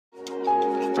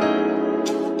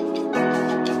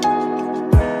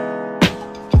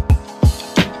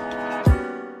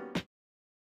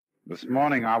This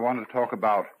morning I want to talk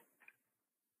about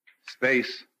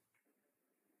space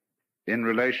in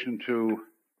relation to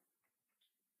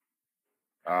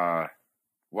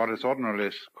what is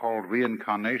ordinarily called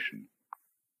reincarnation,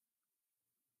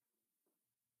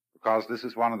 because this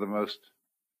is one of the most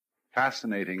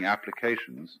fascinating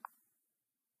applications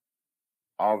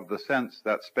of the sense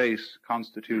that space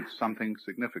constitutes something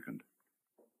significant.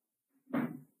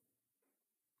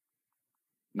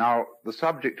 Now, the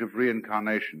subject of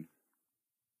reincarnation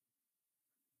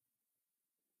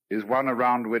is one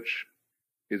around which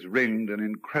is ringed an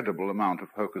incredible amount of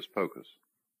hocus pocus.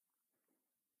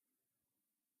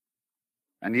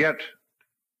 And yet,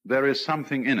 there is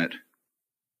something in it.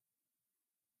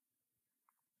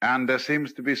 And there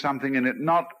seems to be something in it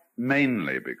not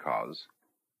mainly because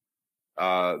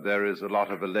there is a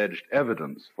lot of alleged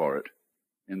evidence for it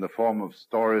in the form of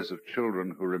stories of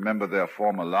children who remember their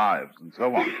former lives and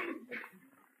so on.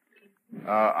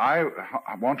 I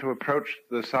want to approach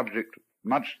the subject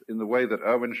much in the way that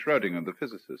Erwin Schrödinger, the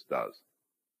physicist, does,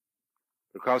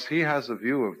 because he has a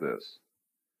view of this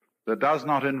that does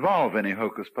not involve any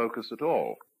hocus pocus at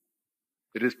all.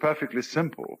 It is perfectly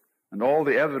simple, and all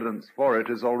the evidence for it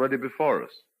is already before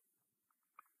us.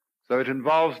 So it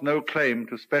involves no claim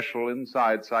to special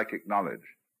inside psychic knowledge,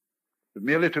 but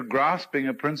merely to grasping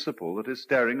a principle that is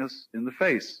staring us in the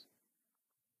face.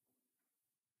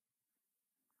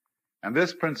 And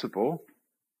this principle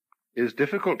is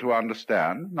difficult to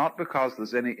understand, not because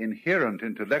there's any inherent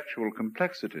intellectual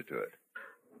complexity to it,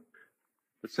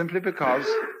 but simply because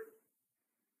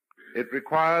it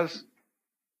requires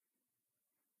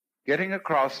getting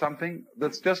across something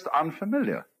that's just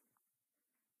unfamiliar.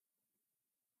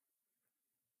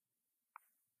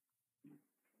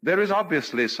 There is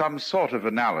obviously some sort of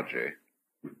analogy,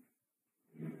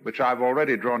 which I've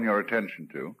already drawn your attention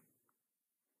to,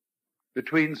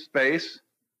 between space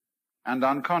and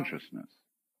unconsciousness.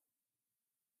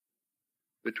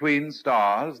 Between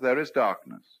stars, there is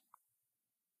darkness.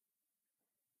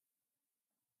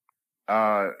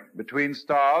 Between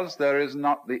stars, there is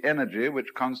not the energy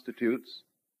which constitutes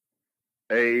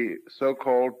a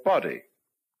so-called body.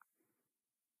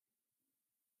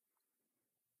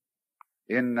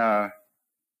 In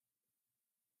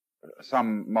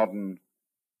some modern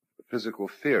physical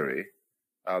theory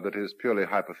that is purely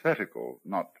hypothetical,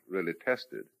 not really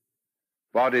tested,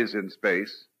 bodies in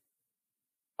space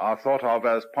are thought of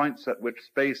as points at which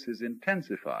space is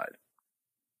intensified.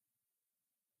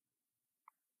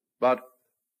 But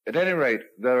at any rate,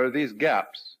 there are these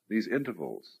gaps, these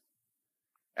intervals,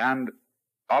 and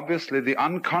obviously the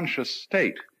unconscious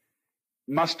state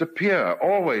must appear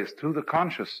always to the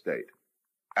conscious state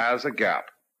as a gap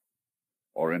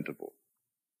or interval.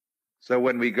 So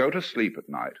when we go to sleep at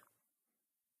night,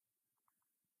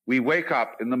 we wake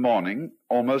up in the morning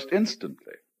almost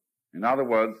instantly. In other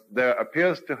words, there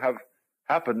appears to have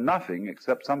happened nothing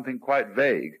except something quite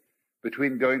vague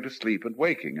between going to sleep and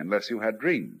waking, unless you had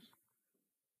dreams.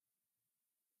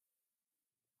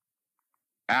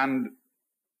 And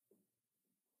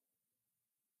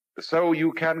so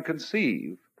you can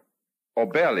conceive, or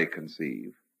barely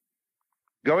conceive,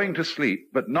 going to sleep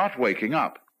but not waking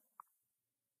up.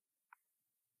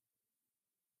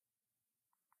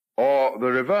 Or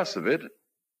the reverse of it,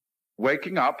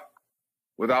 waking up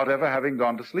without ever having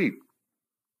gone to sleep,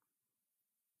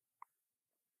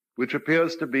 which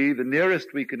appears to be the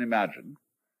nearest we can imagine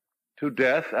to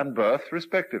death and birth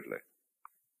respectively.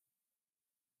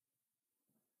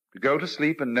 To go to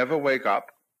sleep and never wake up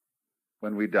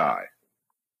when we die.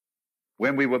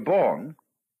 When we were born,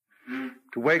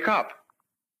 to wake up,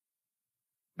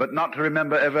 but not to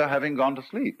remember ever having gone to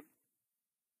sleep.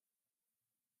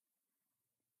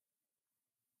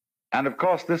 And of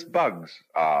course this bugs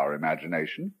our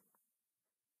imagination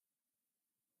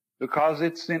because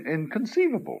it's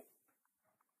inconceivable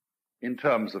in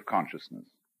terms of consciousness.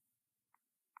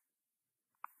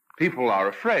 People are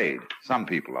afraid, some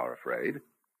people are afraid,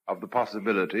 of the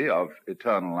possibility of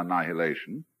eternal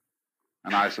annihilation.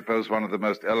 And I suppose one of the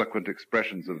most eloquent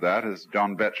expressions of that is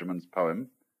John Betjeman's poem,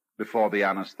 Before the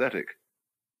Anesthetic,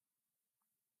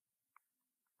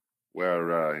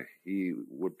 where he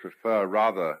would prefer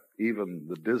rather even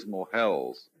the dismal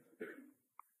hells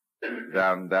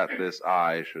than that this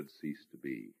I should cease to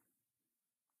be.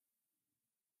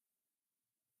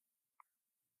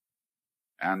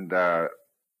 And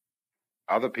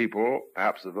other people,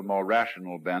 perhaps of a more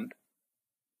rational bent,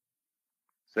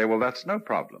 say, well, that's no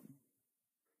problem,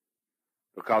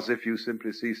 because if you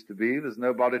simply cease to be, there's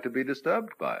nobody to be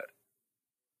disturbed by it.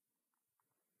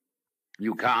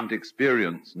 You can't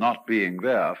experience not being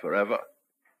there forever.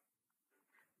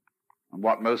 And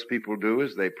what most people do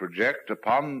is they project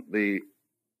upon the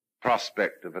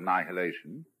prospect of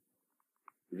annihilation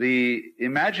the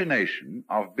imagination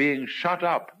of being shut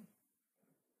up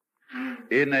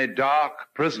in a dark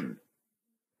prison,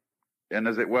 in,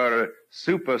 as it were, a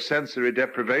super-sensory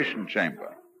deprivation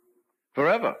chamber,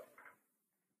 forever.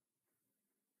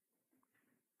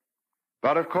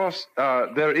 But of course,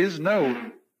 there is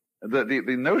no, the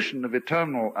notion of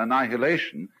eternal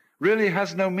annihilation really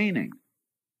has no meaning.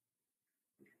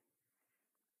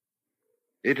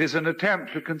 It is an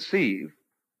attempt to conceive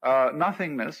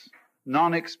nothingness,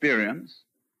 non-experience,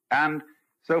 and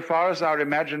so far as our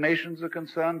imaginations are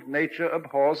concerned, nature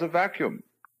abhors a vacuum.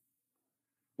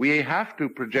 We have to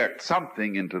project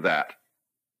something into that,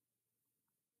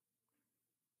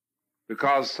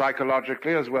 because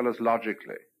psychologically as well as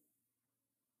logically,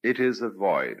 it is a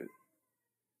void.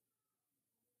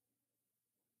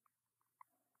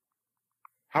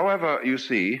 However, you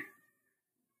see,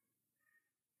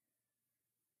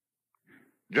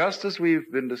 just as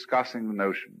we've been discussing the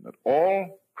notion that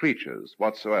all creatures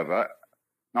whatsoever,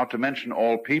 not to mention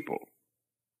all people,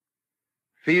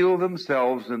 feel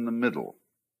themselves in the middle.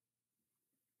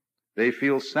 They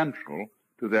feel central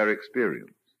to their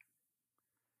experience.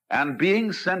 And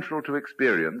being central to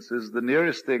experience is the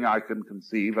nearest thing I can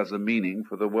conceive as a meaning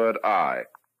for the word I.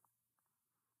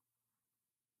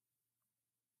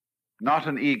 Not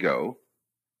an ego,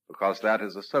 because that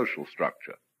is a social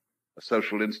structure, a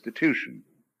social institution,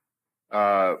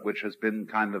 which has been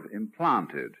kind of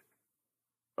implanted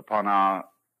upon our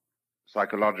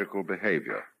psychological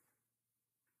behavior,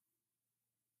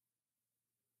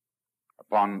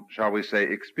 upon, shall we say,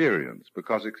 experience,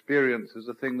 because experience is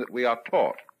a thing that we are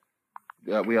taught.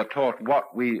 We are taught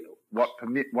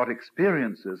what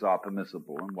experiences are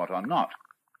permissible and what are not,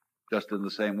 just in the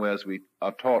same way as we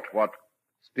are taught what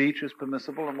speech is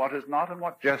permissible and what is not, and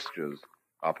what gestures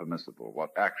are permissible,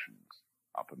 what actions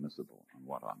are permissible and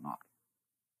what are not.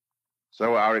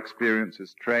 So our experience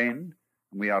is trained,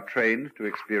 and we are trained to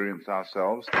experience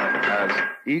ourselves as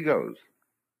egos.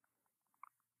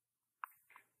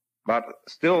 But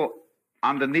still,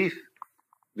 underneath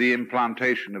the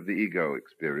implantation of the ego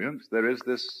experience, there is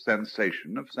this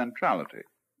sensation of centrality.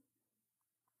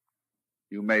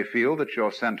 You may feel that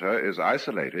your center is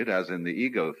isolated, as in the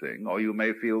ego thing, or you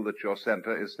may feel that your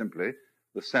center is simply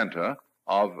the center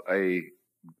of a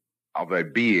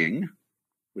being,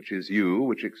 which is you,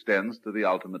 which extends to the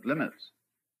ultimate limits.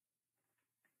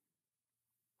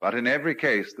 But in every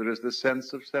case, there is this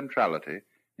sense of centrality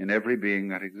in every being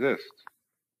that exists.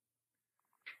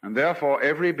 And therefore,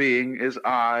 every being is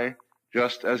I,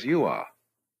 just as you are.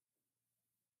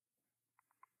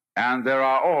 And there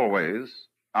are always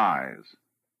I's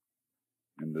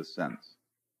in this sense.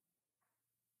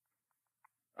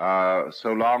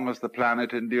 So long as the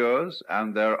planet endures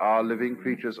and there are living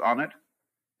creatures on it,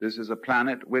 this is a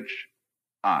planet which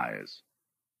I's.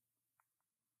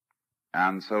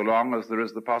 And so long as there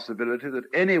is the possibility that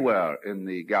anywhere in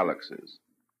the galaxies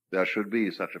there should be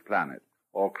such a planet,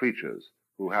 or creatures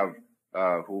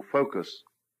who focus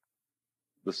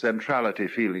the centrality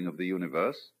feeling of the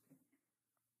universe,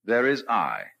 there is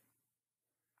I.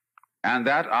 And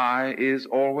that I is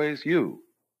always you.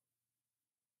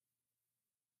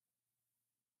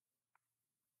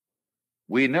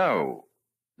 We know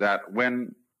that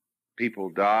when people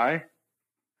die,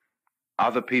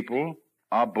 other people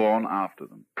are born after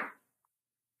them.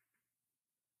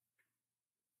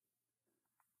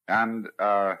 And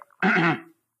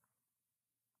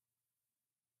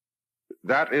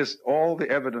that is all the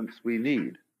evidence we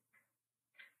need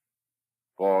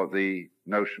for the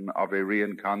notion of a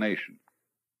reincarnation.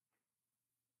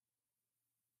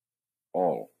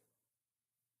 All.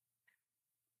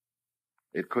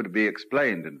 It could be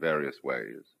explained in various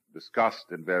ways,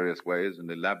 discussed in various ways,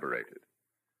 and elaborated.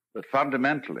 But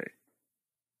fundamentally,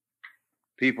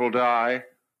 people die,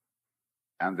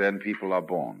 and then people are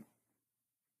born.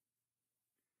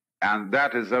 And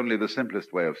that is only the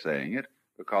simplest way of saying it,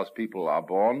 because people are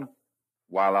born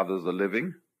while others are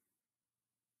living,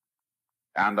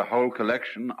 and a whole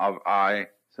collection of I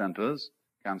centers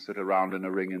can sit around in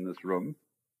a ring in this room.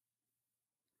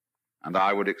 And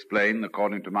I would explain,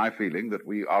 according to my feeling, that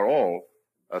we are all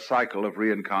a cycle of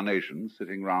reincarnation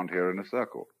sitting round here in a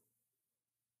circle.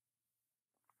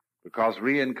 Because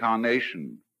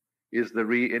reincarnation is the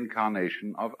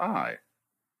reincarnation of I.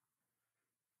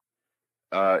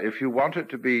 If you want it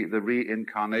to be the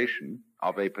reincarnation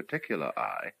of a particular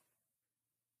I,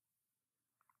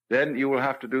 then you will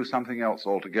have to do something else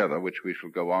altogether, which we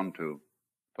shall go on to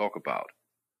talk about.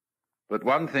 But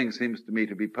one thing seems to me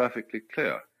to be perfectly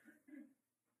clear.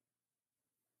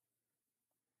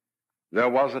 There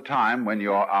was a time when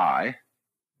your I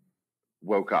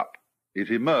woke up. It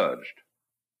emerged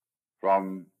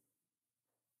from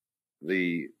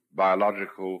the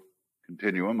biological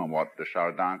continuum and what de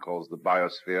Chardin calls the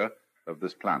biosphere of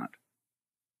this planet.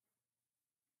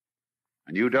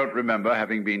 And you don't remember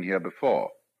having been here before,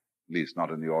 at least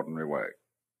not in the ordinary way.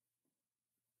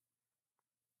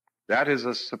 That is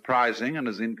as surprising and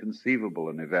as inconceivable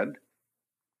an event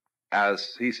as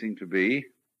ceasing to be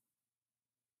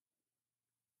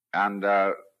and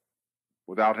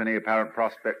without any apparent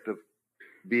prospect of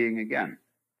being again.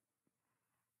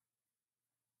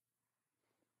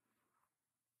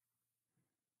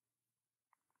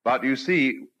 But you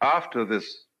see, after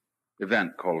this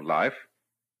event called life,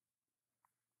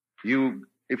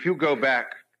 if you go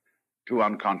back to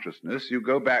unconsciousness, you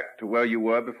go back to where you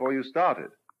were before you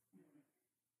started.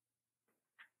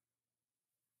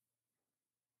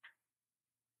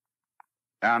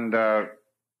 And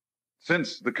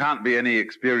since there can't be any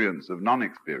experience of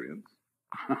non-experience,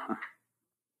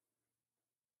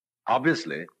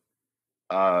 obviously,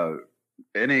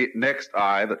 any next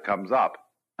I that comes up,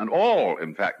 and all,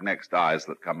 in fact, next I's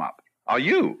that come up, are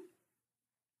you.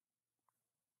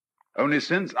 Only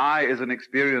since I is an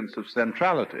experience of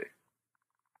centrality,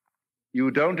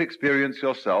 you don't experience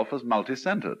yourself as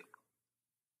multi-centered.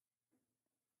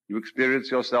 You experience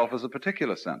yourself as a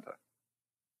particular center.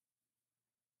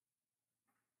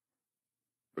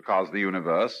 Because the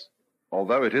universe,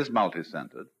 although it is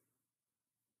multi-centered,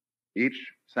 each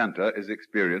center is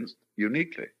experienced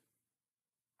uniquely.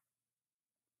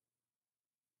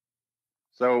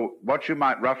 So what you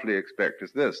might roughly expect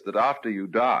is this, that after you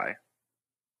die,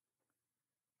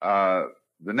 the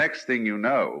next thing you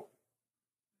know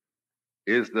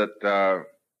is that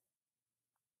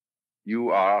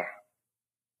you are,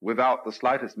 without the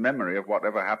slightest memory of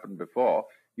whatever happened before,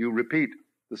 you repeat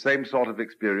the same sort of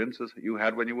experience as you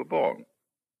had when you were born.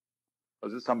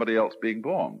 As is somebody else being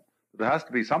born. There has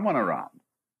to be someone around.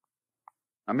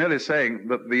 I'm merely saying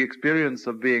that the experience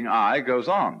of being I goes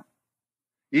on.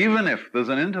 Even if there's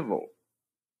an interval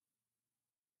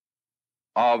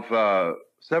of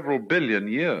several billion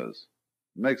years,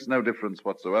 it makes no difference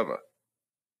whatsoever.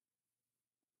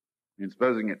 I mean,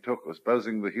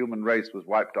 supposing the human race was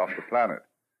wiped off the planet,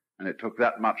 and it took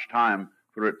that much time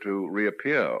for it to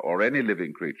reappear, or any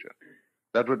living creature,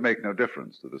 that would make no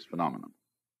difference to this phenomenon.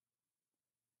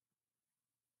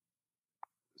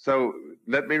 So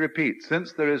let me repeat,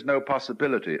 since there is no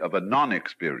possibility of a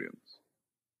non-experience,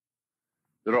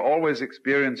 there are always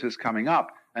experiences coming up,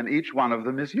 and each one of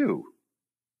them is you,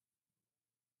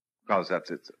 because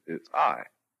that's its I.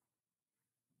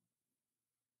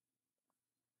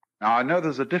 Now, I know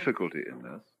there's a difficulty in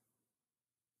this,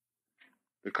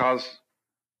 because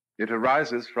it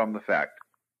arises from the fact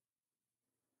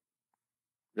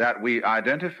that we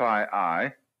identify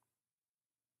I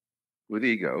with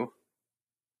ego,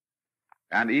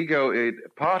 and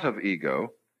part of ego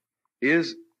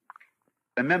is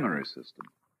a memory system.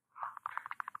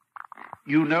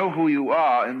 You know who you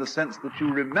are in the sense that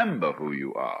you remember who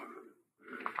you are.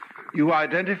 You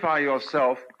identify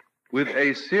yourself with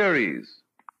a series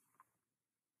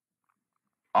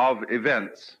of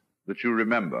events that you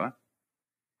remember,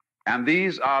 and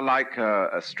these are like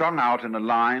strung out in a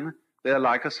line. They're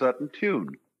like a certain tune.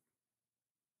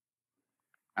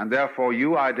 And therefore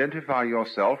you identify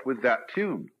yourself with that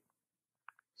tune.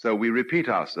 So we repeat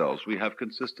ourselves. We have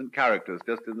consistent characters,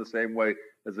 just in the same way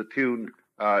as a tune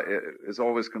is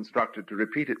always constructed to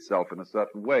repeat itself in a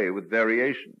certain way with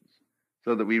variations,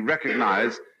 so that we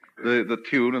recognize the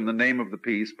tune and the name of the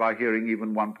piece by hearing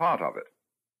even one part of it.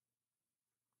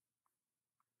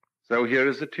 So here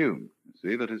is a tune, you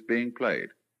see, that is being played,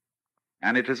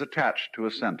 and it is attached to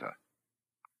a center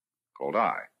called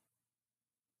I.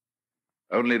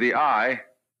 Only the I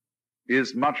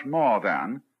is much more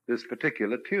than this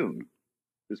particular tune,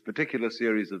 this particular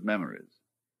series of memories.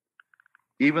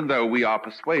 Even though we are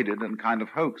persuaded and kind of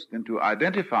hoaxed into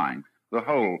identifying the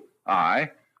whole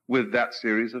I with that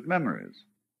series of memories.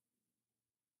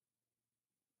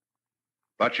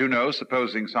 But you know,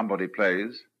 supposing somebody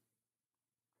plays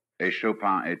a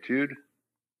Chopin etude,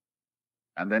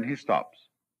 and then he stops.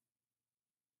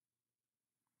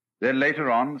 Then later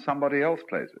on, somebody else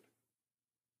plays it.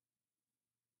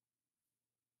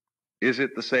 Is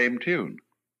it the same tune?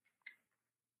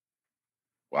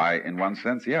 Why, in one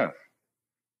sense, yes.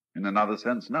 In another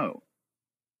sense, no.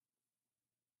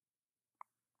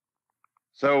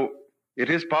 So it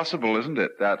is possible, isn't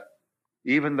it, that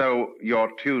even though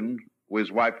your tune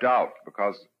was wiped out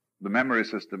because the memory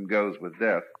system goes with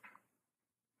death,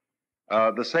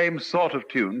 the same sort of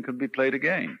tune can be played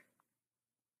again.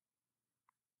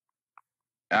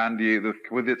 And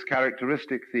with its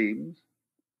characteristic themes,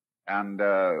 and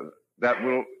that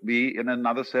will be, in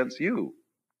another sense, you.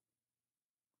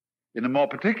 In a more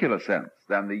particular sense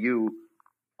than the you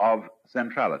of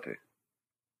centrality.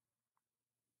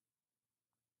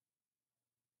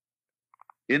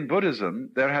 In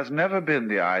Buddhism, there has never been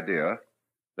the idea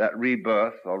that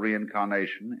rebirth or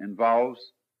reincarnation involves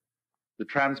the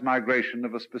transmigration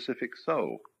of a specific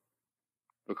soul,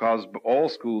 because all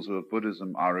schools of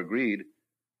Buddhism are agreed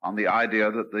on the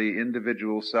idea that the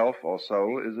individual self or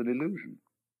soul is an illusion,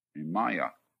 in Maya.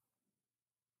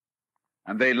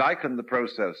 And they liken the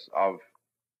process of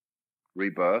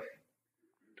rebirth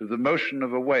to the motion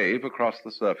of a wave across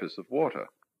the surface of water.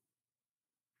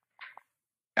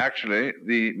 Actually,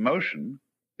 the motion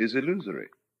is illusory.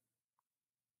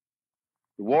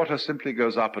 The water simply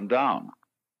goes up and down,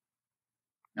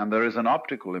 and there is an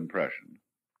optical impression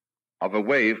of a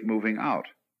wave moving out.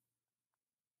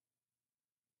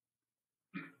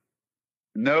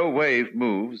 No wave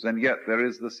moves, and yet there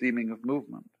is the seeming of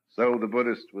movement. So the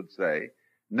Buddhist would say,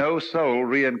 no soul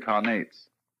reincarnates,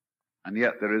 and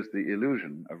yet there is the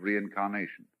illusion of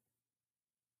reincarnation.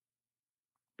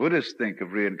 Buddhists think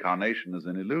of reincarnation as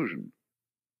an illusion,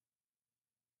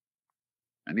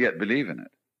 and yet believe in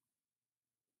it.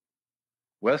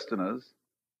 Westerners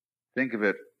think of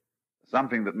it as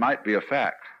something that might be a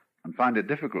fact and find it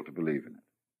difficult to believe in it.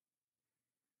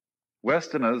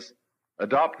 Westerners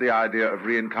adopt the idea of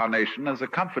reincarnation as a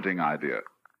comforting idea.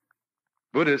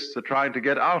 Buddhists are trying to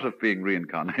get out of being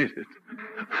reincarnated.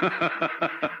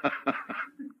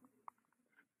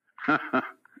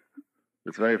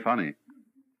 It's very funny.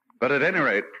 But at any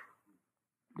rate,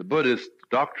 the Buddhist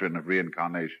doctrine of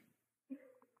reincarnation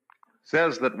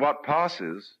says that what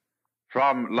passes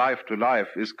from life to life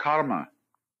is karma,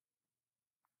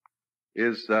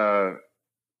 is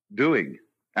doing,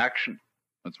 action.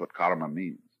 That's what karma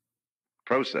means.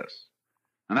 Process.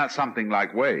 And that's something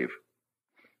like wave.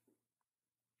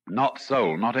 Not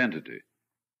soul, not entity.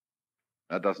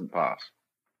 That doesn't pass.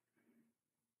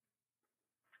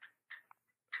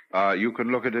 You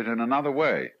can look at it in another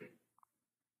way.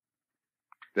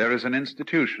 There is an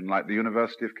institution like the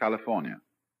University of California.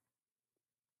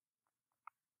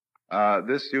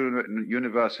 This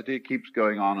university keeps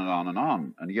going on and on and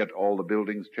on, and yet all the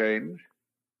buildings change.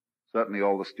 Certainly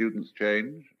all the students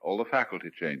change, all the faculty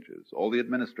changes, all the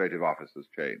administrative officers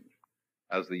change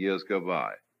as the years go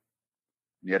by.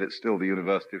 And yet it's still the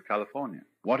University of California.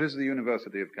 What is the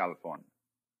University of California?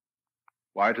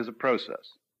 Why, it is a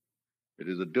process. It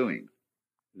is a doing.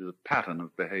 It is a pattern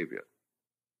of behavior.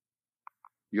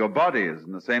 Your body is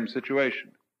in the same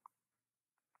situation.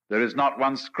 There is not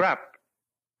one scrap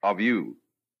of you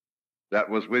that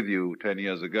was with you 10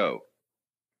 years ago.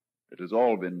 It has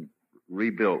all been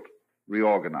rebuilt,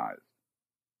 reorganized,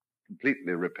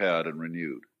 completely repaired and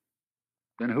renewed.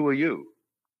 Then who are you?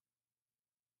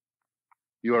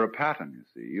 You are a pattern, you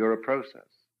see. You're a process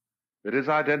that is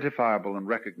identifiable and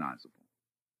recognizable.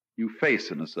 You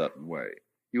face in a certain way.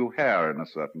 You hair in a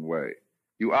certain way.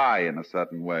 You eye in a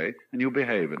certain way. And you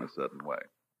behave in a certain way.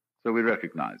 So we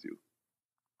recognize you.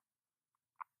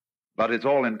 But it's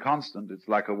all inconstant. It's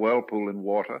like a whirlpool in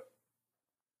water.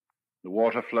 The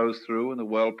water flows through and the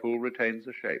whirlpool retains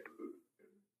a shape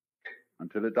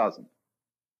until it doesn't.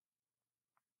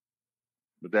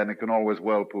 But then it can always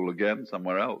whirlpool again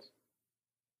somewhere else.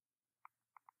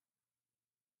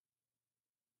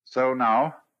 So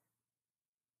now,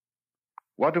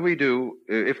 what do we do,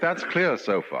 if that's clear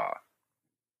so far?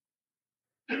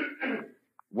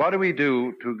 What do we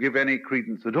do to give any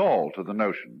credence at all to the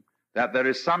notion that there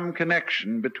is some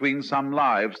connection between some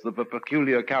lives of a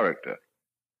peculiar character?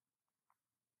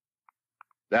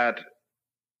 That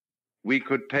we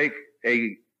could take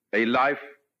a life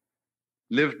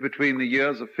lived between the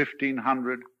years of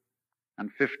 1500 and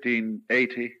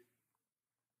 1580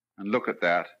 and look at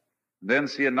that, then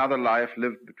see another life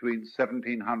lived between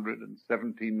 1700 and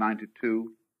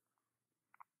 1792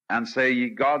 and say, ye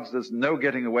gods, there's no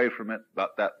getting away from it,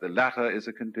 but that the latter is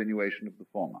a continuation of the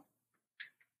former.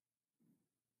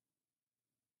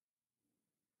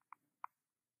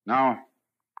 Now,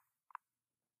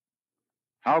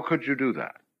 how could you do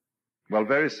that? Well,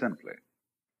 very simply.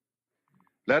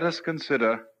 Let us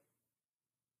consider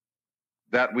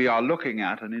that we are looking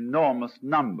at an enormous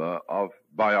number of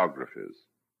biographies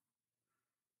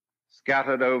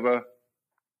scattered over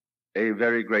a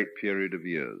very great period of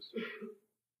years.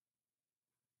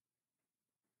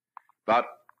 But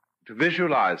to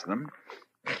visualize them,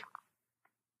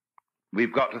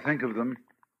 we've got to think of them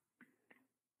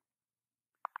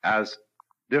as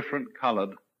different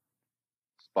colored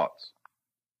spots.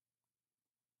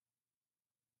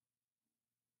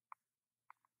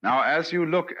 Now, as you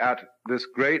look at this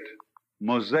great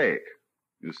mosaic,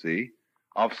 you see,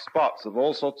 of spots of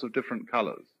all sorts of different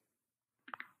colors,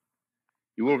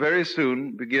 you will very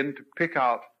soon begin to pick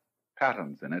out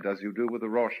patterns in it, as you do with a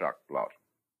Rorschach blot.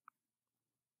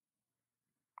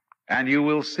 And you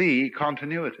will see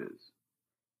continuities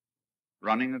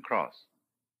running across.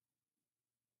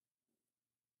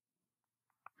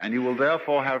 And you will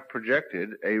therefore have projected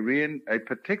a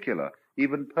particular,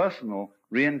 even personal,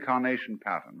 reincarnation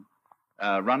pattern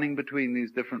running between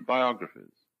these different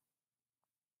biographies.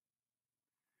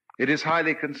 It is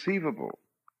highly conceivable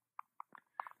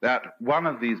that one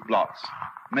of these blots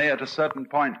may at a certain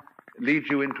point lead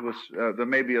you into there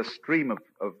may be a stream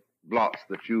of blots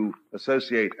that you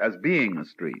associate as being a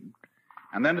stream,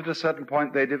 and then at a certain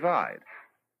point they divide,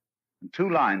 and two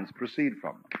lines proceed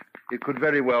from them. It could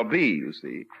very well be, you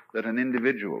see, that an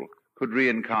individual could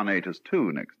reincarnate as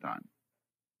two next time,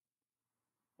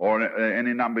 or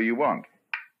any number you want,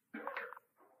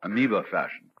 amoeba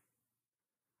fashion.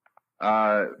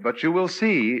 But you will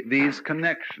see these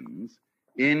connections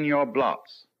in your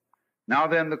blots. Now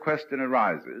then the question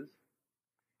arises,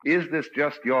 is this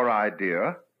just your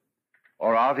idea,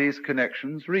 or are these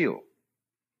connections real?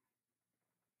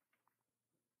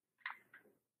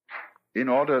 In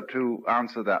order to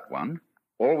answer that one,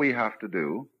 all we have to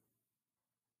do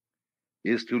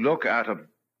is to look at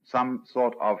some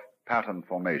sort of pattern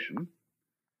formation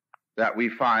that we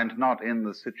find not in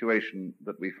the situation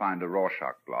that we find a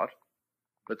Rorschach blot,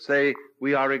 but say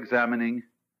we are examining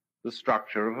the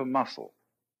structure of a muscle.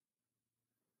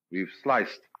 We've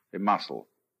sliced a muscle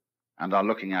and are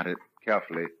looking at it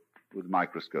carefully with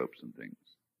microscopes and things.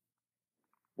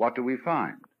 What do we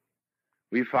find?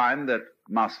 We find that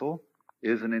muscle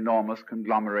is an enormous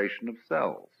conglomeration of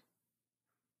cells,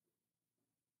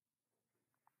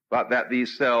 but that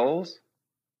these cells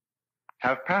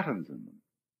have patterns in them.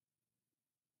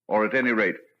 Or at any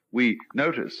rate, we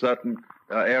notice certain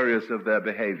areas of their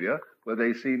behavior where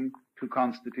they seem to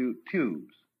constitute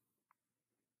tubes.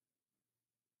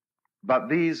 But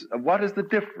what is the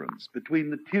difference between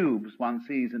the tubes one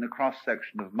sees in a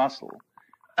cross-section of muscle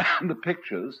and the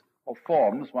pictures or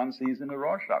forms one sees in a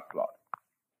Rorschach blot?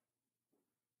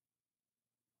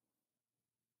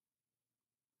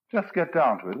 Just get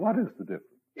down to it. What is the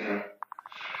difference?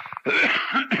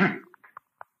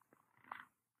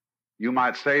 You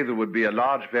might say there would be a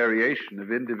large variation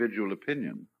of individual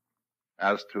opinion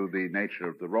as to the nature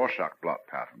of the Rorschach blot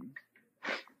pattern,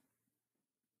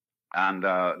 and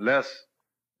less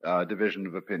division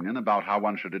of opinion about how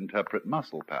one should interpret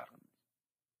muscle patterns.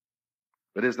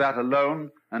 But is that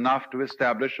alone enough to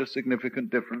establish a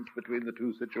significant difference between the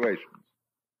two situations?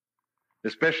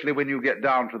 Especially when you get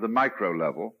down to the micro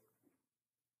level,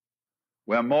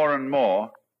 where more and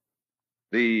more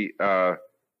the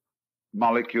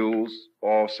molecules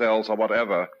or cells or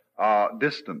whatever are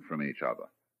distant from each other.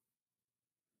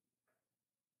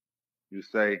 You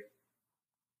say,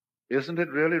 isn't it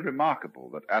really remarkable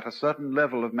that at a certain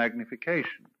level of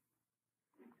magnification,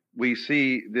 we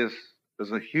see this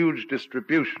as a huge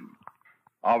distribution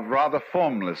of rather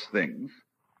formless things,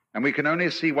 and we can only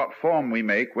see what form we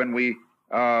make when we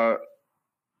go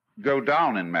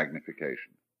down in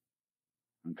magnification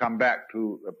and come back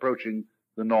to approaching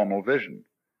the normal vision,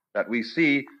 that we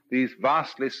see these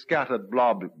vastly scattered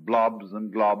blobs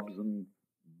and globs and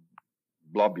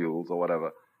globules or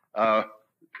whatever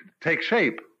take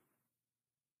shape.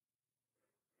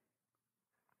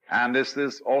 And is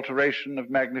this alteration of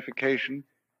magnification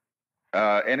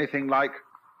anything like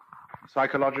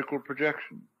psychological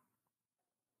projection?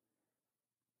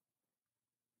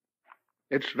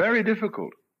 It's very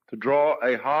difficult to draw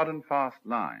a hard and fast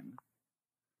line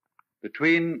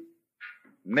between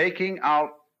making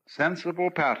out sensible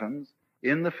patterns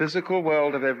in the physical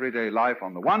world of everyday life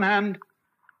on the one hand,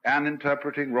 and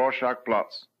interpreting Rorschach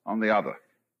blots on the other.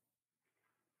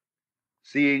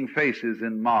 Seeing faces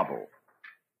in marble,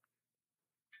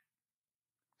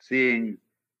 seeing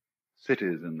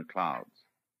cities in the clouds,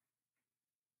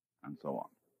 and so on.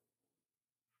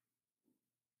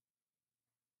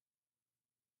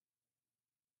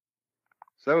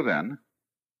 So then,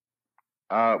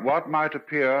 what might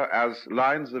appear as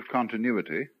lines of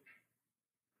continuity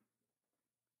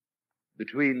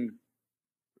between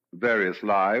various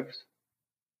lives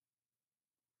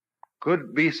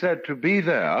could be said to be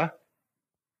there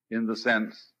in the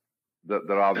sense that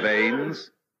there are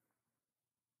veins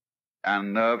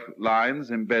and nerve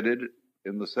lines embedded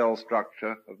in the cell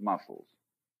structure of muscles.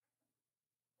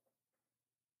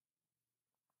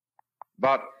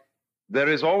 But there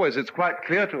is always, it's quite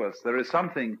clear to us, there is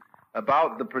something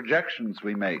about the projections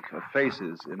we make of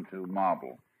faces into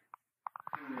marble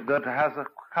that has a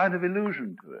kind of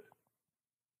illusion to it.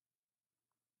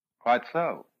 Quite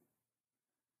so.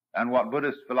 And what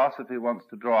Buddhist philosophy wants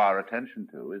to draw our attention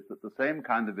to is that the same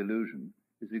kind of illusion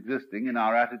is existing in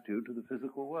our attitude to the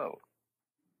physical world.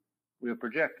 We are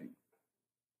projecting.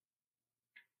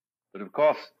 But of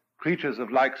course, creatures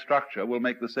of like structure will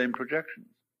make the same projections.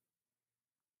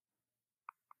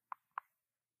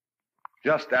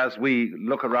 Just as we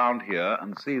look around here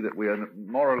and see that we are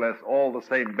more or less all the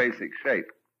same basic shape,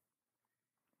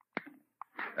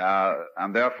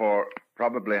 and therefore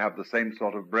probably have the same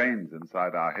sort of brains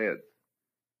inside our heads,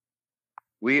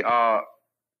 we are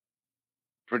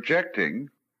projecting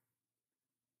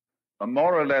a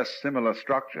more or less similar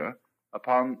structure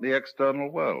upon the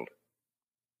external world.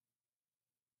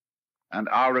 And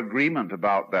our agreement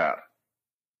about that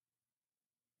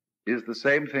is the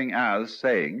same thing as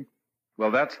saying,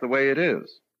 well, that's the way it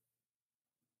is.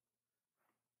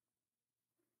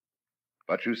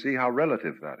 But you see how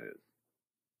relative that is.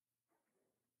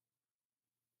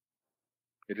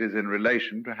 It is in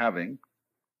relation to having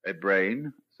a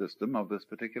brain system of this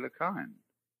particular kind.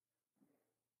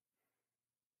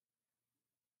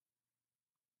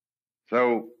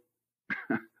 So,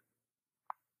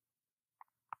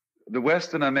 the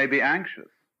Westerner may be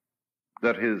anxious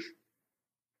that his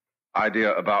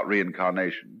idea about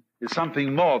reincarnation is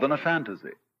something more than a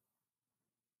fantasy.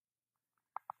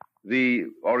 The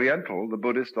Oriental, the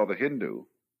Buddhist or the Hindu,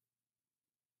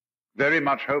 very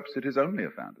much hopes it is only a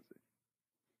fantasy.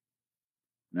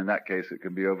 And in that case, it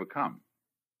can be overcome.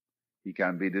 He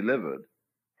can be delivered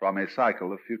from a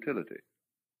cycle of futility.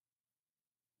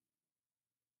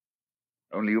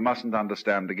 Only you mustn't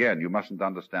understand, again, you mustn't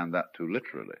understand that too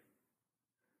literally.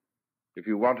 If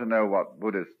you want to know what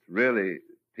Buddhists really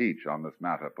teach on this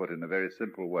matter, put in a very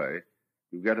simple way,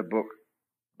 you get a book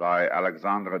by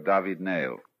Alexandra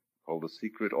David-Néel called The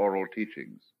Secret Oral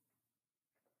Teachings.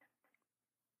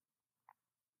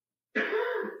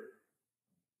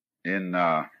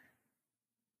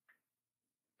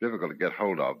 Difficult to get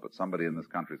hold of, but somebody in this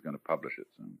country is going to publish it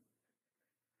soon.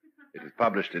 It is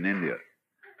published in India.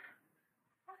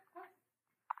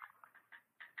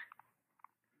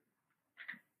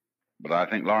 But I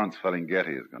think Lawrence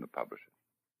Ferlinghetti is going to publish it.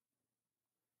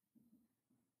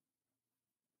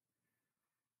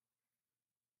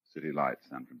 City Lights,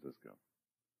 San Francisco.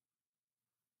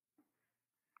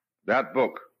 That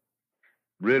book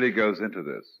really goes into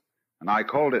this. And I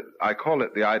call it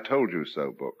the I Told You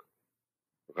So book,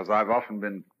 because I've often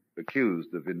been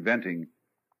accused of inventing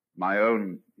my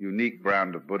own unique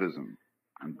brand of Buddhism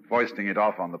and foisting it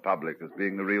off on the public as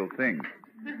being the real thing.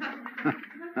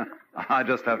 I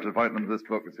just have to point them to this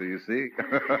book, so you see.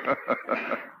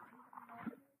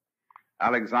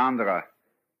 Alexandra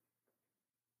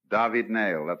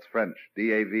David-Néel, that's French,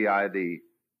 David-Neel.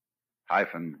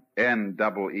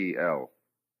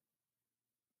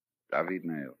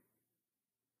 David-Néel.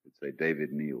 You'd say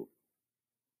David Neal.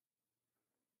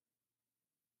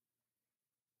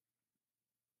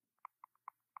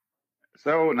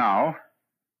 So now,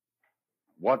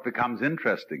 what becomes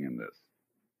interesting in this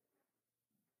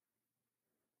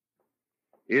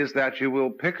is that you will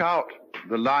pick out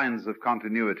the lines of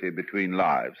continuity between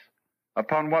lives.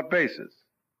 Upon what basis?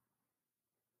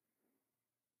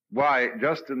 Why,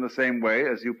 just in the same way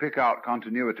as you pick out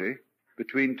continuity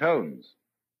between tones,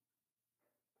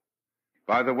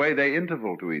 by the way they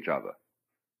interval to each other.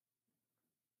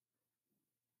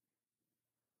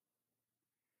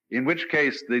 In which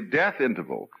case the death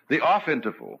interval, the off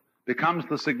interval, becomes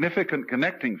the significant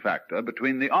connecting factor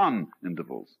between the on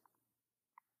intervals.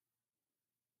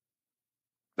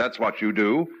 That's what you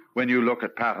do when you look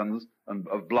at patterns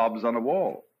of blobs on a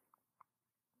wall.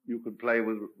 You could play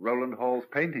with Roland Hall's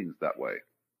paintings that way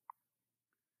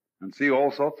and see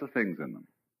all sorts of things in them.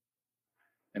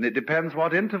 And it depends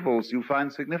what intervals you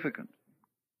find significant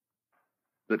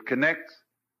that connects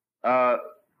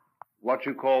what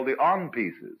you call the on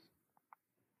pieces.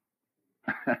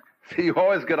 See, you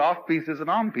always get off pieces and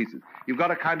on pieces. You've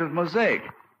got a kind of mosaic.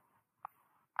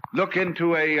 Look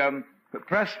into a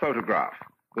press photograph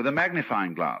with a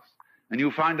magnifying glass, and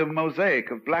you find a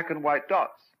mosaic of black and white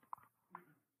dots.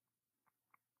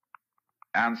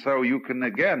 And so you can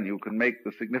make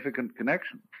the significant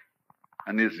connection.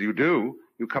 And as you do,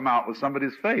 you come out with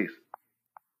somebody's face.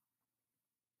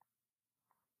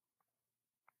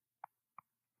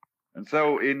 And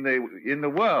so in the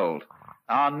world,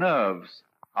 our nerves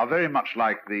are very much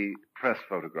like the press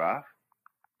photograph.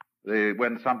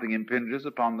 When something impinges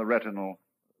upon the retinal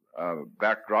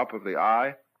backdrop of the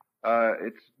eye,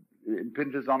 it's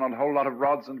impinges on a whole lot of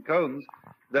rods and cones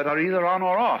that are either on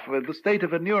or off. The state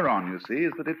of a neuron, you see,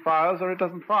 is that it fires or it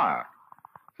doesn't fire.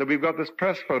 So we've got this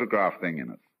press photograph thing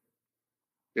in us.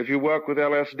 If you work with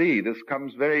LSD, this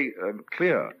comes very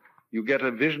clear. You get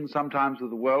a vision sometimes of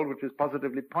the world which is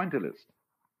positively pointillist,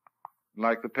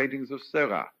 like the paintings of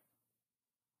Seurat.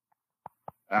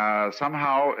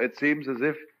 Somehow it seems as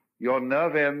if your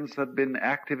nerve ends had been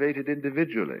activated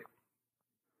individually,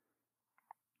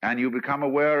 and you become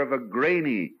aware of a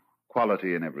grainy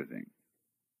quality in everything.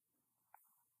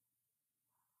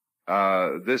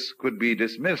 This could be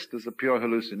dismissed as a pure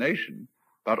hallucination,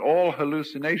 but all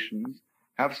hallucinations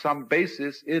have some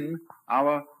basis in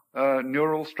our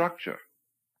neural structure,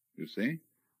 you see.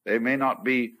 They may not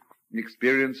be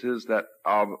experiences that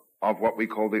are of what we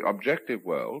call the objective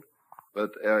world,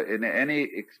 but in any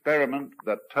experiment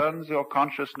that turns your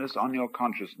consciousness on your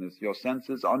consciousness, your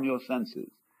senses on your senses,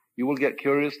 you will get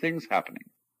curious things happening,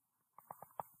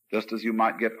 just as you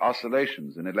might get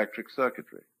oscillations in electric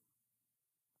circuitry.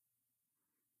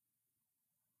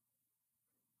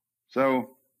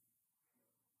 So,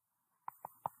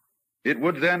 it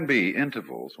would then be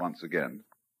intervals, once again,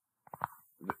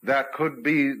 that could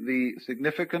be the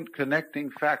significant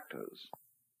connecting factors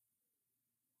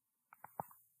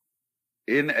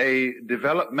in a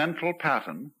developmental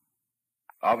pattern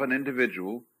of an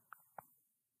individual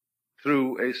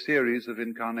through a series of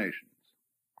incarnations.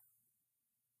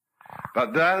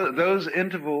 But those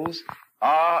intervals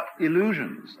are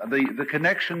illusions. The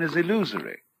connection is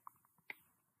illusory.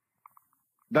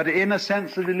 But in a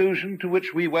sense of illusion to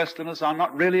which we Westerners are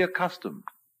not really accustomed.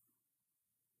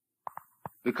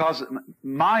 Because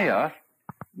Maya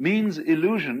means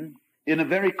illusion in a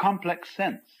very complex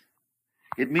sense.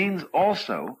 It means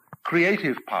also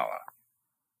creative power,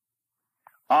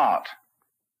 art,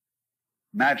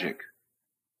 magic,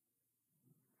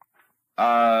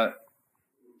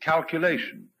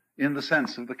 calculation in the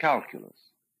sense of the calculus.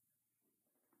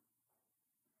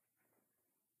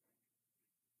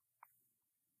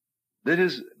 It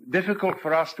is difficult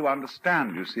for us to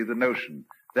understand, you see, the notion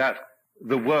that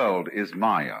the world is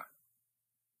Maya.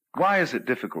 Why is it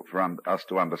difficult for us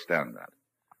to understand that?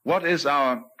 What is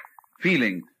our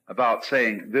feeling about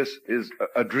saying this is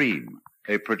a dream,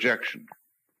 a projection?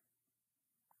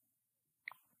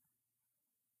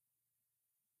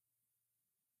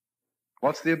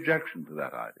 What's the objection to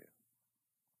that idea?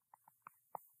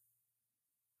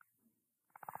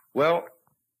 Well,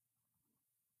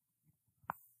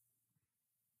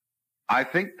 I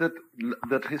think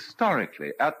that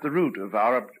historically, at the root of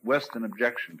our Western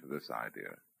objection to this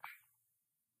idea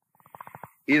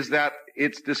is that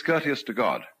it's discourteous to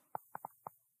God.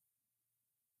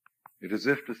 It is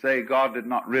as if to say God did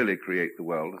not really create the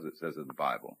world, as it says in the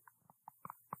Bible,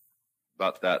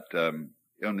 but that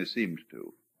he only seemed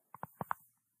to.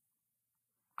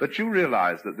 But you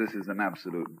realize that this is an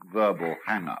absolute verbal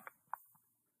hang-up.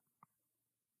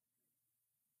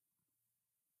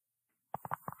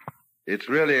 It's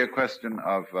really a question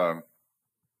of,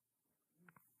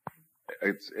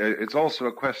 it's also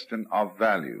a question of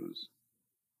values.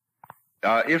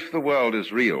 If the world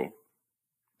is real,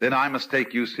 then I must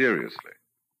take you seriously,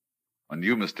 and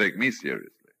you must take me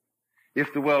seriously.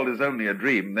 If the world is only a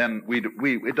dream, then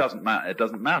it doesn't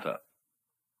matter.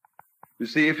 You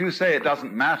see, if you say it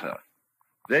doesn't matter,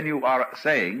 then you are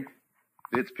saying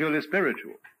it's purely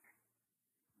spiritual.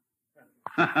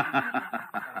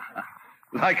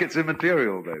 Like it's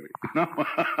immaterial, baby. No?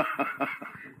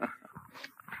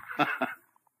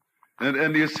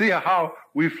 And you see how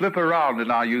we flip around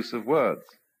in our use of words.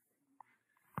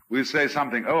 We say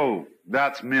something, oh,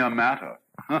 that's mere matter.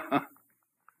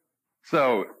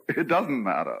 So, it doesn't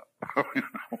matter.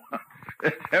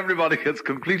 Everybody gets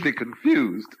completely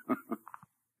confused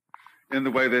in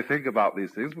the way they think about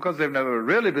these things because they've never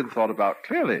really been thought about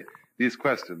clearly, these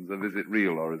questions of is it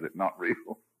real or is it not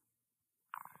real.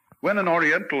 When an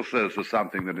Oriental says to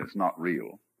something that it's not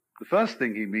real, the first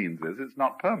thing he means is it's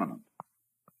not permanent.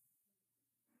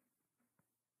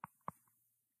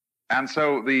 And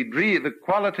so the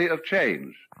quality of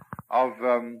change of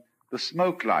the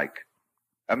smoke-like,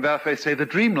 and therefore they say the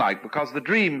dream-like, because the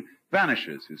dream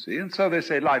vanishes, you see, and so they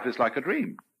say life is like a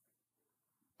dream.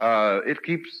 It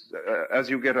keeps, as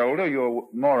you get older, you're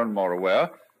more and more aware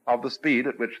of the speed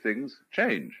at which things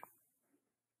change.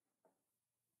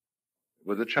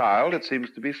 With a child, it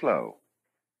seems to be slow.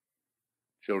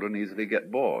 Children easily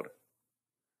get bored.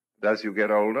 But as you get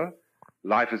older,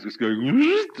 life is just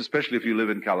going, especially if you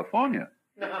live in California,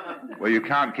 where you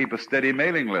can't keep a steady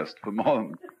mailing list for more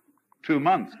than 2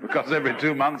 months, because every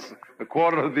 2 months, a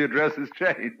quarter of the addresses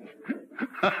change.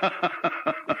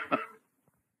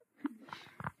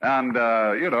 And,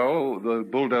 the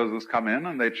bulldozers come in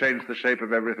and they change the shape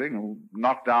of everything and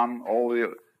knock down all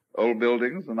the old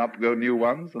buildings and up go new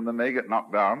ones, and then they get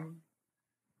knocked down.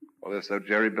 Well, they're so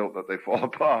jerry-built that they fall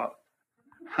apart.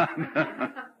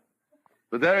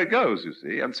 But there it goes, you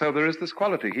see. And so there is this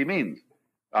quality. He means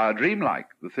dreamlike.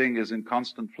 The thing is in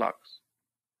constant flux.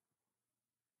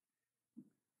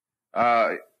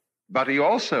 But he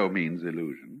also means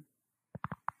illusion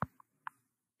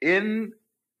in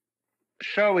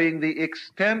showing the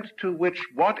extent to which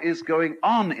what is going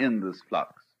on in this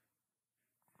flux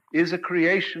is a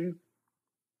creation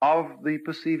of the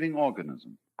perceiving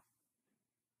organism.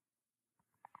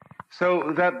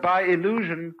 So that by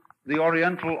illusion, the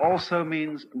Oriental also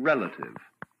means relative,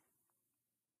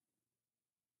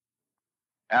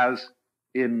 as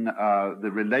in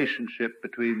the relationship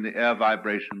between the air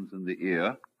vibrations and the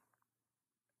ear,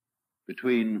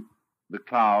 between the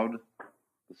cloud,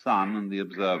 the sun, and the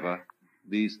observer.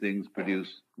 These things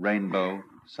produce rainbow,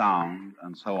 sound,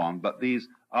 and so on, but these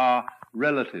are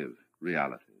relative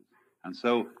realities. And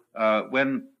so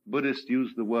when Buddhists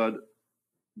use the word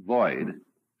void,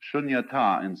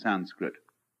 shunyata in Sanskrit,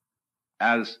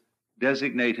 as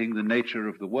designating the nature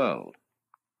of the world,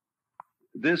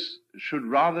 this should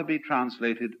rather be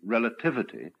translated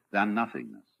relativity than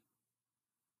nothingness.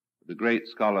 The great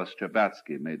scholar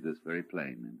Stravatsky made this very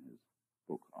plain in his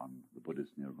book on the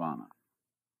Buddhist nirvana.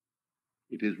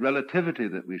 It is relativity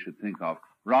that we should think of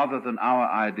rather than our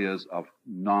ideas of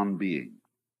non-being.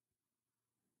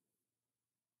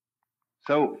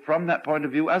 So from that point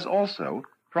of view, as also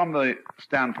from the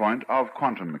standpoint of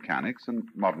quantum mechanics and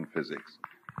modern physics,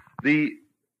 the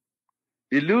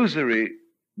illusory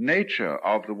nature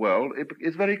of the world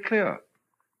is very clear.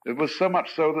 It was so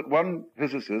much so that one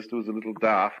physicist, who was a little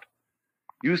daft,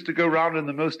 used to go round in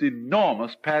the most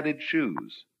enormous padded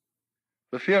shoes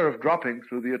for fear of dropping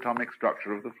through the atomic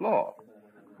structure of the floor.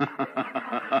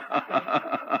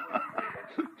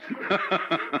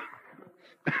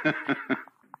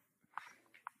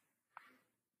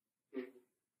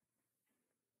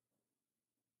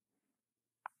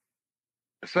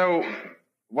 So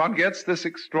one gets this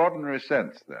extraordinary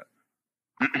sense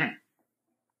then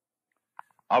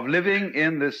of living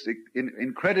in this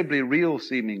incredibly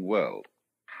real-seeming world,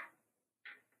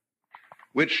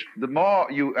 which, the more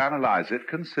you analyze it,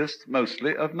 consists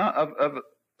mostly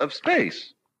of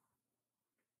space.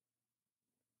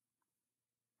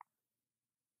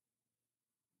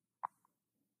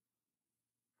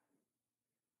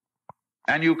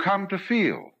 And you come to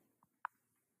feel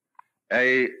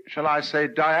a, shall I say,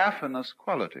 diaphanous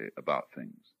quality about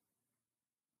things.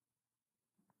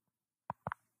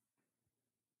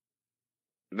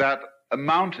 That a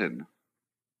mountain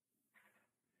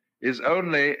is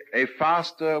only a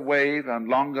faster wave and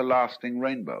longer lasting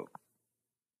rainbow.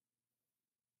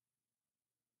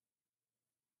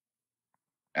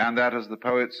 And that, as the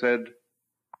poet said,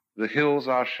 the hills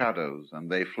are shadows and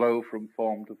they flow from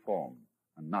form to form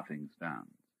and nothing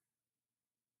stands.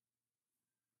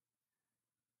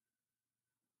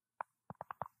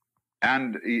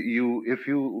 And if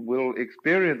you will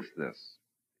experience this,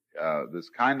 this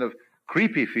kind of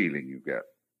creepy feeling you get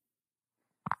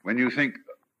when you think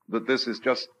that this is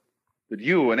just, that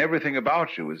you and everything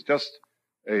about you is just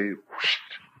a whoosh,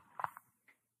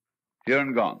 here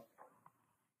and gone,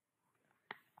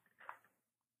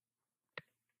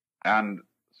 and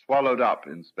swallowed up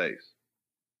in space.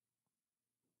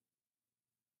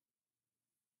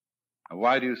 And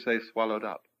why do you say swallowed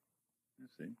up? You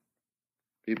see,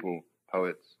 people,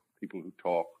 poets, people who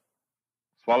talk,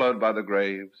 swallowed by the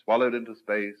grave, swallowed into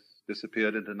space,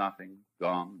 disappeared into nothing,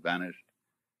 gone, vanished,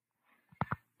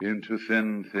 into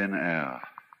thin, thin air.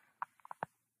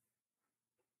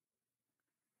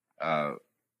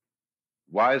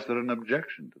 Why is there an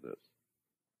objection to this?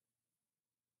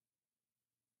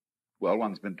 Well,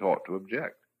 one's been taught to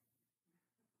object,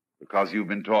 because you've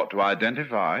been taught to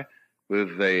identify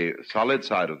with the solid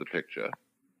side of the picture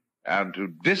and to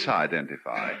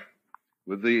disidentify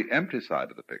with the empty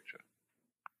side of the picture.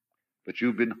 But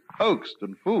you've been hoaxed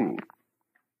and fooled,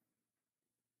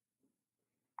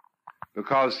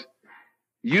 because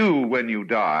you, when you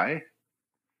die,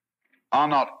 are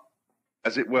not,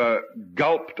 as it were,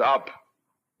 gulped up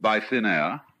by thin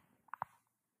air.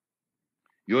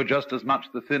 You're just as much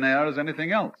the thin air as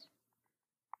anything else.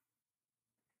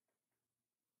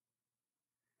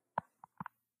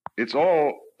 It's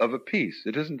all of a piece.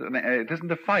 It isn't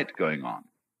a fight going on.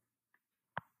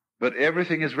 But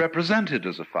everything is represented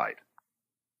as a fight,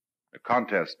 a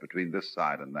contest between this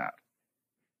side and that.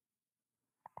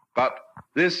 But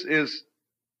this is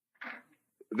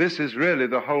really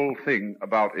the whole thing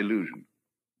about illusion.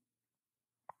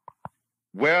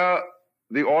 Where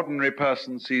the ordinary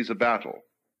person sees a battle,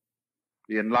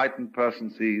 the enlightened person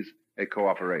sees a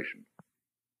cooperation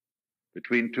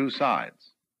between two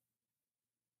sides.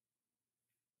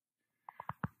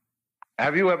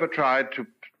 Have you ever tried to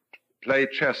play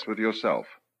chess with yourself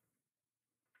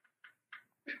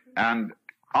and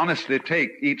honestly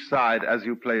take each side as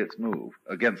you play its move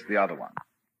against the other one?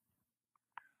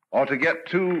 Or to get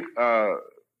two,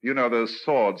 those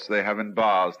swords they have in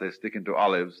bars, they stick into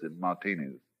olives in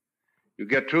martinis. You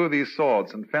get two of these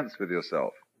swords and fence with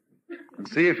yourself and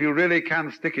see if you really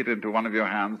can stick it into one of your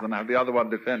hands and have the other one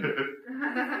defend it.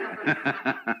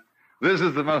 This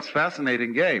is the most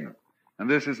fascinating game. And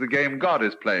this is the game God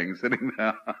is playing, sitting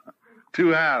there. Two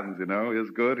hands, here's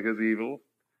good, here's evil.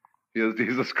 Here's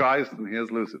Jesus Christ and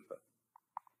here's Lucifer.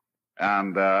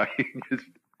 And he's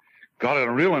got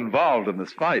real involved in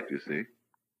this fight, you see.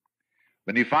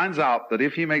 When he finds out that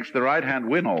if he makes the right hand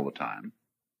win all the time,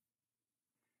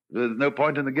 there's no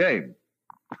point in the game.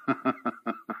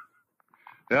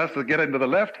 He has to get into the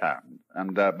left hand.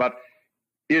 But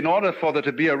in order for there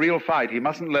to be a real fight, he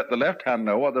mustn't let the left hand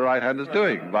know what the right hand is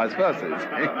doing, vice versa.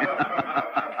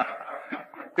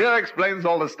 Here explains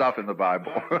all the stuff in the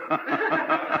Bible.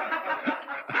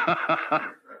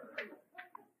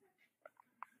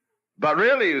 But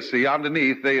really, you see,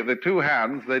 underneath, the two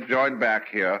hands, they join back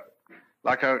here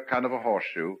like a kind of a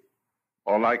horseshoe,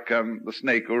 or like the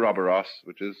snake Ouroboros,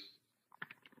 which is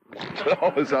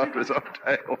always after his own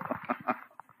tail.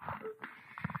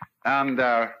 And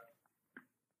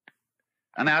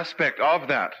an aspect of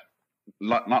that,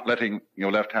 not letting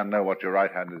your left hand know what your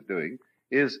right hand is doing,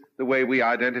 is the way we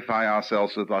identify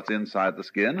ourselves with what's inside the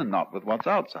skin and not with what's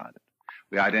outside it.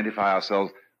 We identify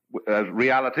ourselves as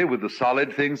reality with the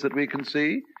solid things that we can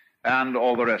see, and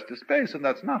all the rest is space, and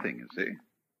that's nothing, you see.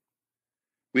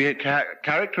 We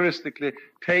characteristically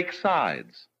take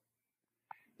sides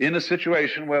in a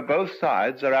situation where both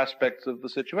sides are aspects of the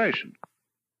situation.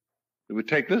 We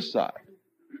take this side.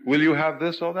 Will you have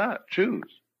this or that?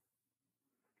 Choose.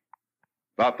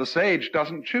 But the sage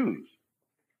doesn't choose,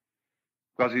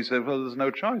 because he said, well, there's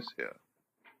no choice here.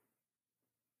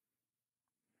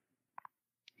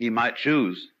 He might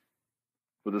choose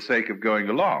for the sake of going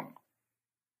along.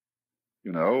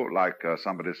 Like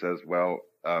somebody says, well,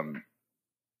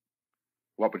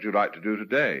 what would you like to do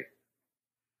today?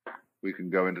 We can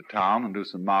go into town and do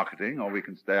some marketing, or we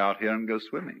can stay out here and go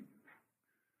swimming.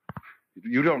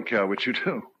 You don't care what you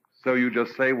do. So you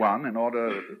just say one in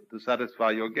order to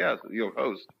satisfy your guest, your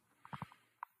host.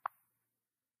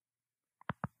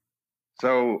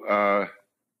 So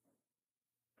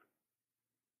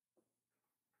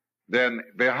then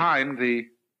behind the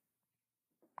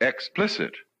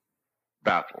explicit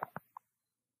battle,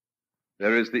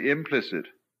 there is the implicit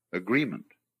agreement.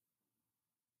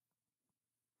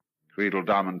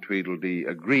 Tweedledum and Tweedledee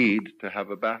agreed to have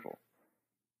a battle.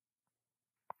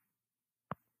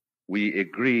 We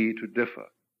agree to differ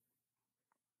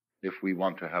if we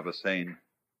want to have a sane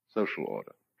social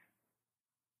order.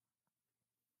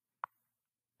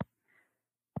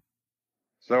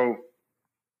 So,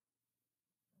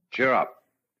 cheer up.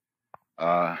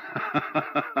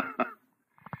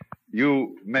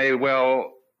 You may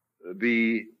well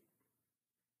be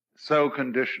so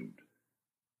conditioned,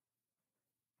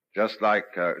 just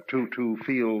like to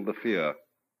feel the fear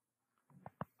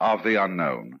of the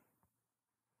unknown,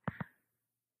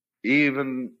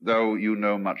 even though you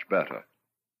know much better.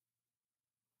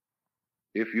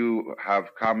 If you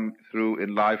have come through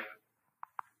in life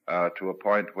to a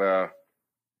point where,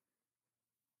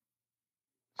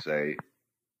 say,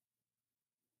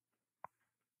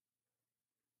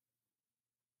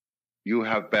 you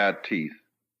have bad teeth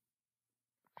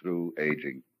through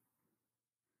aging,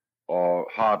 or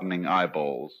hardening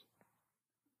eyeballs,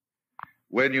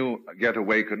 when you get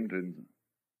awakened and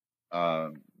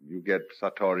you get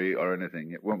satori or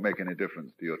anything, it won't make any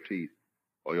difference to your teeth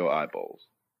or your eyeballs.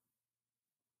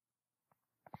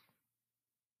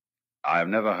 I have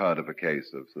never heard of a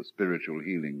case of the spiritual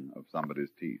healing of somebody's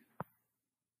teeth.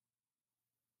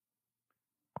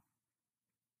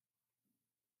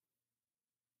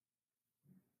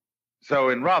 So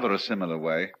in rather a similar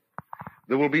way,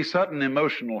 there will be certain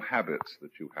emotional habits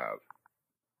that you have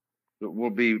that will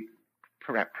be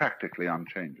practically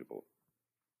unchangeable.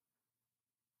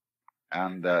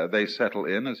 And they settle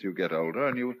in as you get older,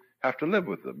 and you have to live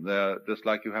with them. They're just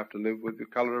like you have to live with the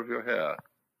color of your hair,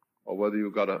 or whether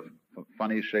you've got a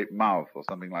funny shaped mouth or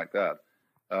something like that.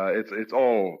 It's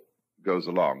all goes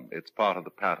along. It's part of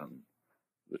the pattern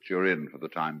that you're in for the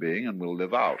time being and will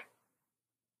live out.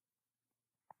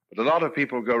 But a lot of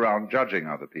people go around judging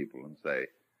other people and say,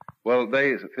 Well,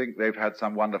 they think they've had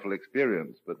some wonderful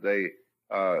experience, but they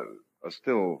are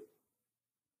still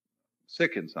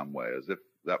sick in some way, as if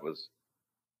that was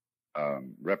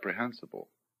reprehensible.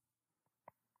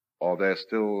 Or they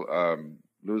still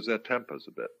lose their tempers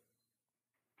a bit.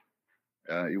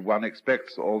 One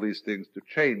expects all these things to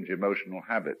change emotional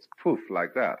habits, poof,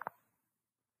 like that.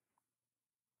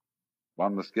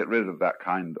 One must get rid of that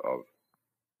kind of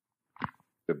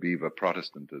the beaver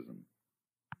Protestantism.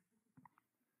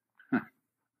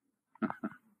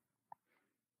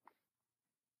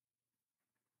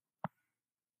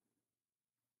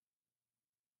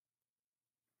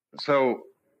 So,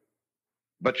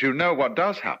 but you know what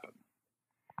does happen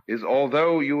is,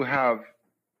 although you have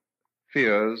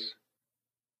fears,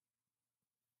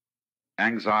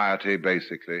 anxiety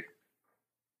basically,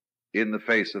 in the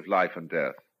face of life and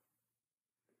death,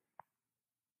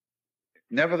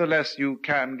 nevertheless you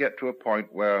can get to a point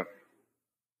where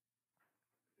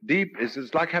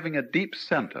it's like having a deep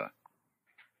center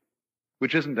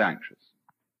which isn't anxious.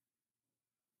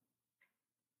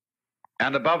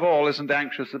 And above all, isn't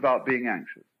anxious about being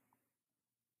anxious.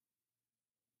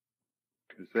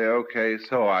 You say, okay,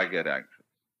 so I get anxious.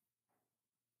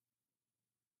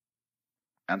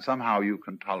 And somehow you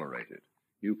can tolerate it.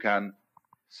 You can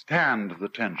stand the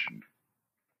tension.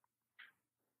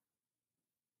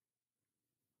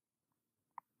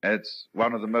 It's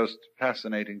one of the most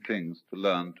fascinating things to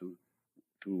learn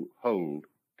to hold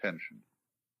tension.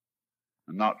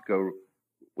 And not go,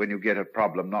 when you get a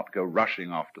problem, not go rushing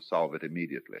off to solve it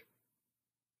immediately.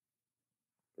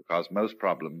 Because most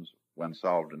problems, when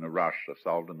solved in a rush, are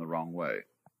solved in the wrong way.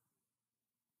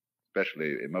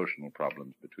 Especially emotional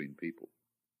problems between people.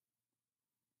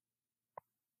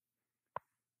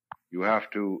 You have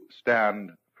to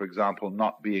stand, for example,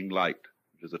 not being liked,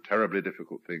 which is a terribly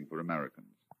difficult thing for Americans.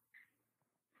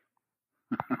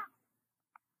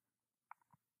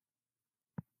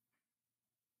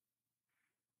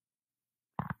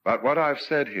 But what I've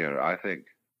said here, I think,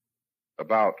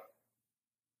 about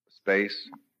space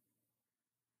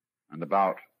and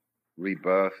about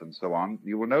rebirth and so on,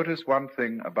 you will notice one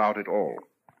thing about it all.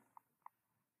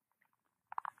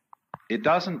 It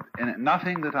doesn't,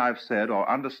 nothing that I've said, or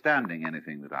understanding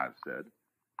anything that I've said,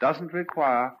 doesn't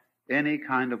require any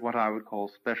kind of what I would call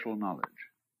special knowledge.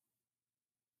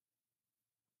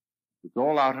 It's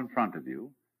all out in front of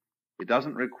you. It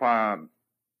doesn't require,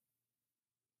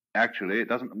 actually, it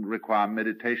doesn't require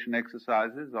meditation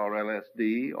exercises or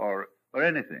LSD or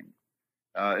anything.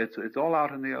 It's all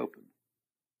out in the open.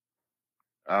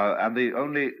 And the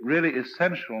only really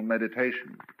essential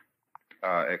meditation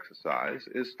exercise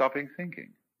is stopping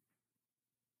thinking.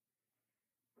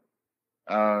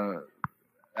 And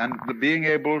being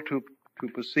able to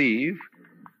perceive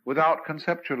without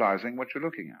conceptualizing what you're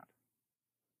looking at.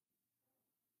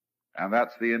 And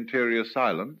that's the interior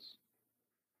silence,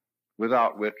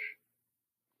 without which,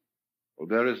 well,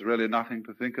 there is really nothing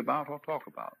to think about or talk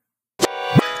about.